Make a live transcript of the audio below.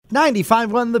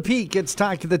95.1 The Peak. It's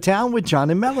Talk of the Town with John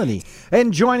and Melanie.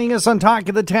 And joining us on Talk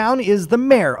of the Town is the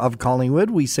mayor of Collingwood.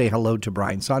 We say hello to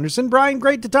Brian Saunderson. Brian,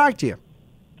 great to talk to you.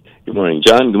 Good morning,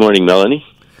 John. Good morning, Melanie.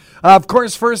 Of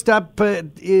course, first up,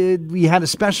 we had a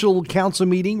special council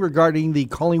meeting regarding the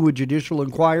Collingwood Judicial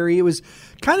inquiry. It was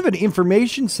kind of an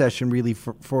information session, really,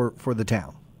 for the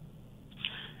town.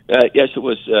 Yes, it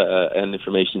was an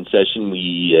information session.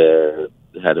 We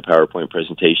had a PowerPoint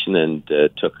presentation and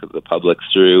took the public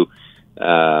through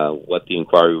what the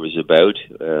inquiry was about,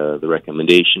 the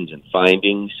recommendations and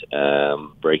findings,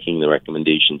 breaking the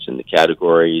recommendations into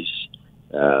categories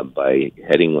by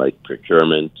heading like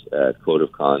procurement, code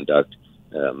of conduct,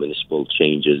 municipal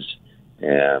changes,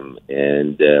 and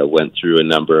went through a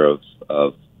number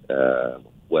of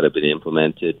what have been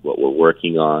implemented, what we're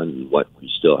working on, and what we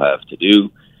still have to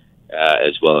do.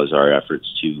 As well as our efforts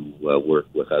to work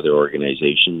with other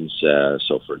organizations.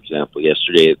 So, for example,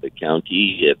 yesterday at the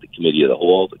county, at the Committee of the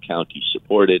Whole, the county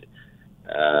supported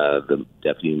the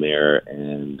deputy mayor,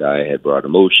 and I had brought a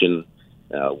motion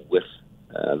with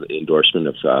the endorsement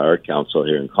of our council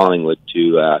here in Collingwood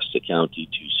to ask the county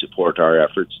to support our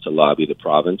efforts to lobby the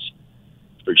province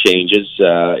for changes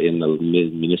in the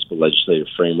municipal legislative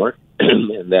framework.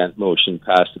 And that motion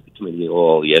passed at the Committee of the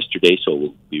Whole yesterday, so it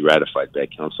will be ratified by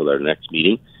Council at our next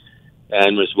meeting.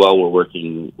 And as well, we're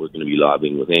going to be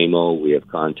lobbying with AMO. We have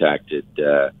contacted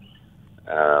the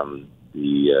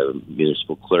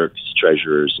Municipal Clerks,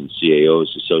 Treasurers, and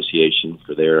CAOs Association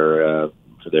for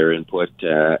their input.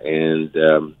 And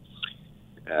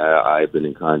I've been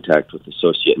in contact with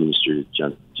Associate Minister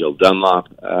Jill Dunlop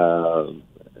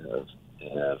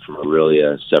from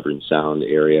Aurelia, Severn Sound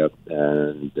area,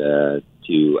 and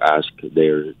to ask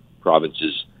their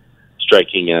provinces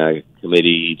striking a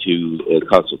committee to a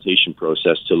consultation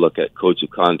process to look at codes of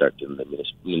conduct and the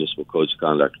municipal codes of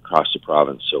conduct across the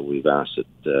province. So we've asked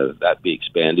that that be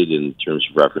expanded in terms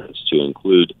of reference to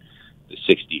include the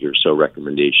 60 or so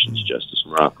recommendations Justice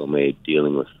Morocco made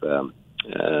dealing with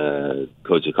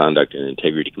codes of conduct and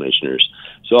integrity commissioners.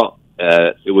 So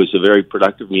it was a very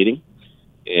productive meeting.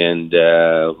 And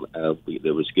there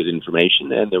was good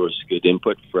information and there was good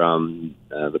input from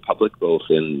the public, both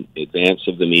in advance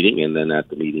of the meeting and then at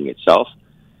the meeting itself.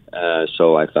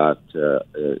 So I thought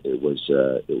it was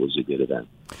a good event.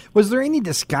 Was there any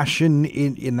discussion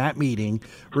in that meeting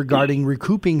regarding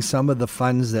recouping some of the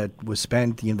funds that was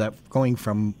spent, that going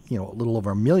from a little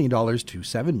over $1 million to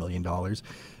 $7 million?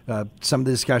 Some of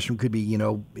the discussion could be,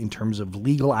 in terms of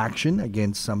legal action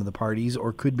against some of the parties,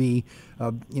 or could be,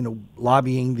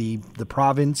 lobbying the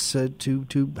province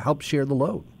to help share the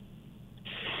load.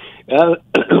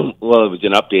 Well, it was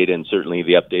an update, and certainly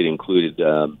the update included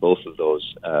both of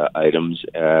those items.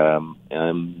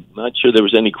 I'm not sure there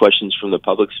was any questions from the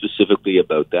public specifically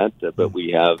about that, but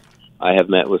I have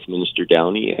met with Minister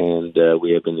Downey, and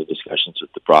we have been in discussions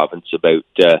with the province about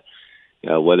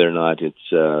whether or not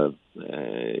it's.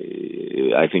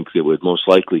 I think it would most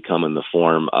likely come in the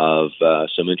form of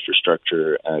some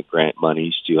infrastructure grant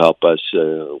monies to help us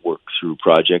work through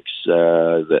projects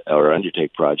or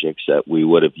undertake projects that we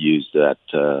would have used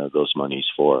those monies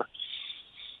for.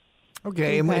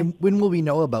 Okay, and when will we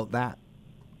know about that?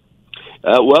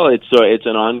 Well, it's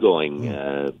an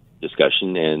ongoing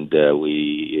discussion, and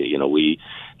we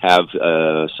have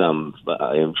some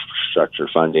infrastructure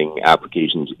funding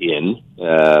applications in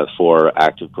for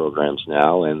active programs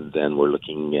now, and then we're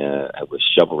looking with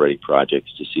shovel-ready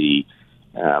projects to see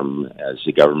as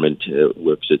the government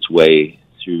works its way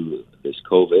through this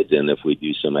COVID, and if we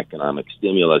do some economic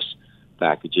stimulus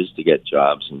packages to get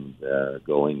jobs and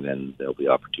going, then there'll be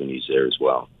opportunities there as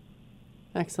well.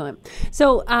 Excellent.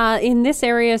 So in this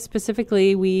area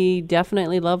specifically, we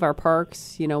definitely love our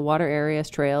parks, water areas,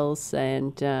 trails,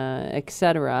 and et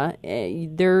cetera.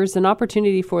 There's an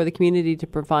opportunity for the community to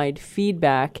provide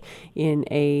feedback in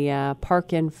a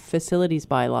park and facilities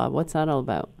bylaw. What's that all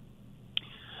about?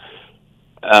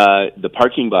 The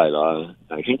parking bylaw,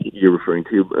 I think you're referring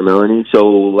to, Melanie.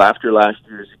 So after last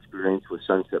year's experience with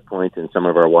Sunset Point and some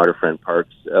of our waterfront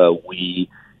parks,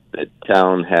 the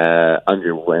town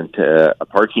underwent a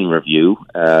parking review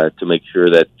to make sure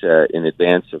that in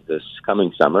advance of this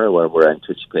coming summer, where we're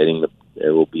anticipating that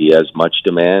there will be as much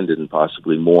demand and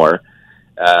possibly more,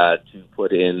 to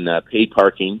put in paid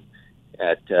parking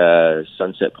at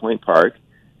Sunset Point Park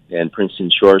and Princeton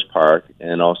Shores Park,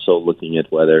 and also looking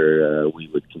at whether we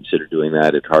would consider doing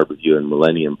that at Harborview and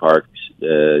Millennium Parks,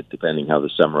 depending how the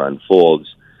summer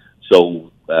unfolds.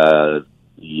 So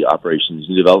the Operations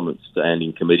and Development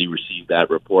Standing Committee received that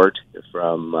report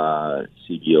from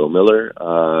CBO Miller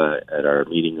at our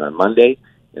meeting on Monday,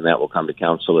 and that will come to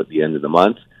council at the end of the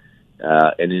month.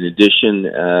 And in addition,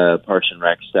 Parks and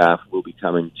Rec staff will be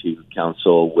coming to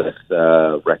council with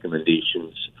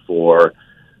recommendations for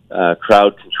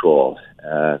crowd control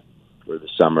for the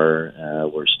summer.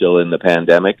 We're still in the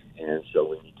pandemic, and so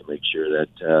we need to make sure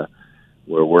that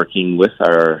we're working with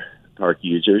our park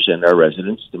users and our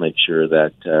residents to make sure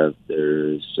that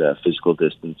there's physical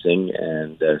distancing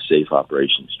and safe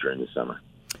operations during the summer.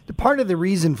 Part of the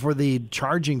reason for the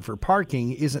charging for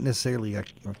parking isn't necessarily a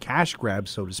cash grab,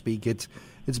 so to speak. It's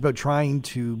about trying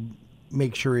to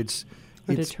make sure it's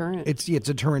a deterrent. It's a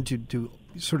deterrent to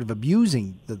sort of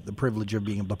abusing the privilege of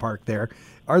being able to park there.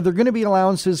 Are there going to be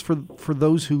allowances for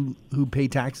those who pay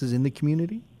taxes in the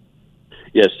community?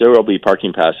 Yes, there will be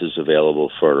parking passes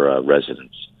available for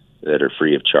residents that are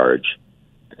free of charge.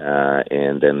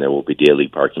 And then there will be daily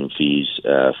parking fees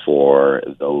for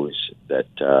those that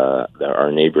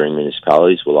our neighboring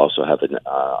municipalities will also have an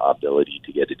ability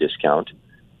to get a discount,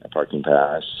 a parking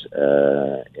pass.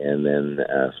 And then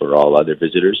for all other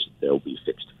visitors, there will be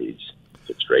fixed fees,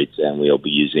 fixed rates. And we'll be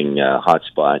using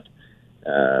hotspot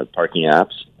parking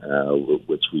apps,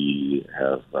 which we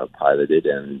have piloted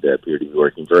and appear to be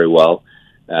working very well.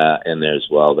 And there as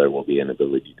well, there will be an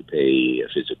ability to pay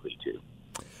physically too.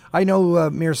 I know,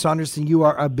 Mayor Saunderson, you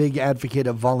are a big advocate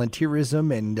of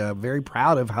volunteerism and very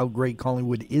proud of how great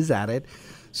Collingwood is at it.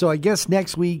 So I guess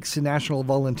next week's National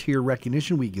Volunteer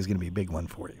Recognition Week is going to be a big one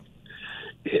for you.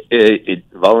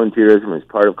 Volunteerism is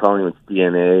part of Collingwood's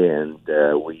DNA, and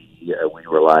we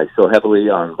rely so heavily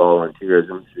on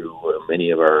volunteerism through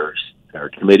many of our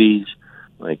committees,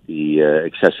 like the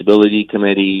Accessibility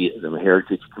Committee, the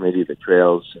Heritage Committee, the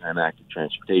Trails and Active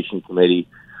Transportation Committee,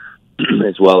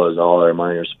 as well as all our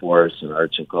minor sports and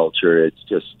arts and culture. It's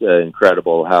just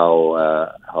incredible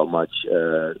how much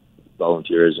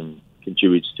volunteerism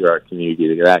contributes to our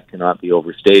community. That cannot be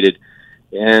overstated.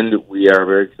 And we are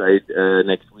very excited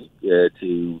next week to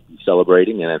be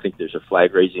celebrating, and I think there's a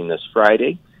flag raising this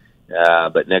Friday.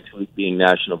 But next week being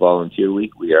National Volunteer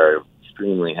Week, we are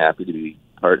extremely happy to be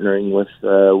partnering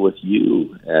with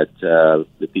you at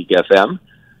the Peak FM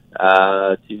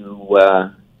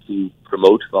to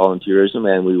promote volunteerism,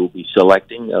 and we will be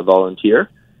selecting a volunteer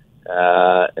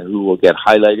who will get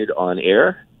highlighted on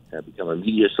air, become a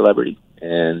media celebrity,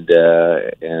 and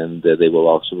they will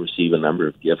also receive a number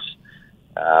of gifts,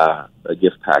 a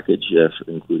gift package,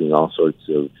 including all sorts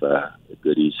of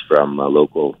goodies from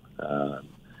local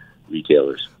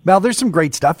retailers. Well, there's some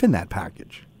great stuff in that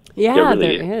package. Yeah,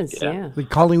 there is. The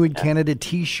Collingwood Canada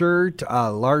T-shirt,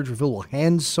 large refillable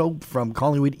hand soap from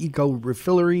Collingwood Eco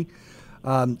Refillery,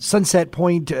 Sunset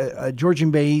Point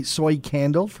Georgian Bay soy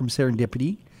candle from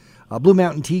Serendipity, Blue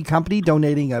Mountain Tea Company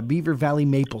donating a Beaver Valley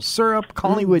maple syrup,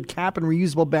 Collingwood cap and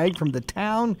reusable bag from the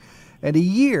town, and a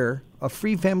year of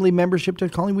free family membership to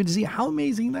Collingwood Z. How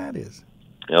amazing that is.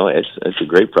 It's a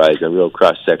great prize, a real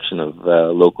cross-section of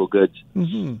local goods.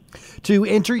 Mm-hmm. To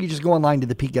enter, you just go online to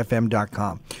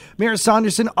thepeakfm.com. Mayor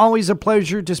Saunderson, always a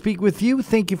pleasure to speak with you.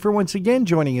 Thank you for once again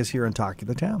joining us here on Talk of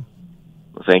the Town.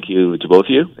 Well, thank you to both of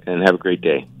you, and have a great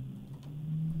day.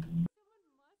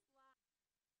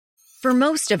 For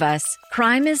most of us,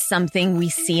 crime is something we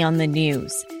see on the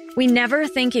news. We never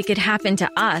think it could happen to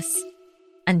us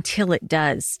until it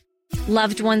does.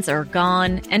 Loved ones are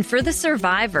gone, and for the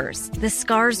survivors, the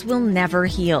scars will never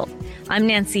heal. I'm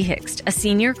Nancy Hixt, a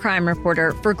senior crime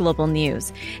reporter for Global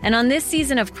News. And on this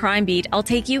season of Crime Beat, I'll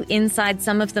take you inside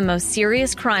some of the most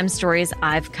serious crime stories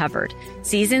I've covered.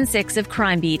 Season 6 of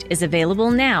Crime Beat is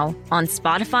available now on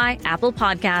Spotify, Apple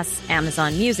Podcasts,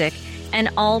 Amazon Music, and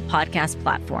all podcast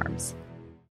platforms.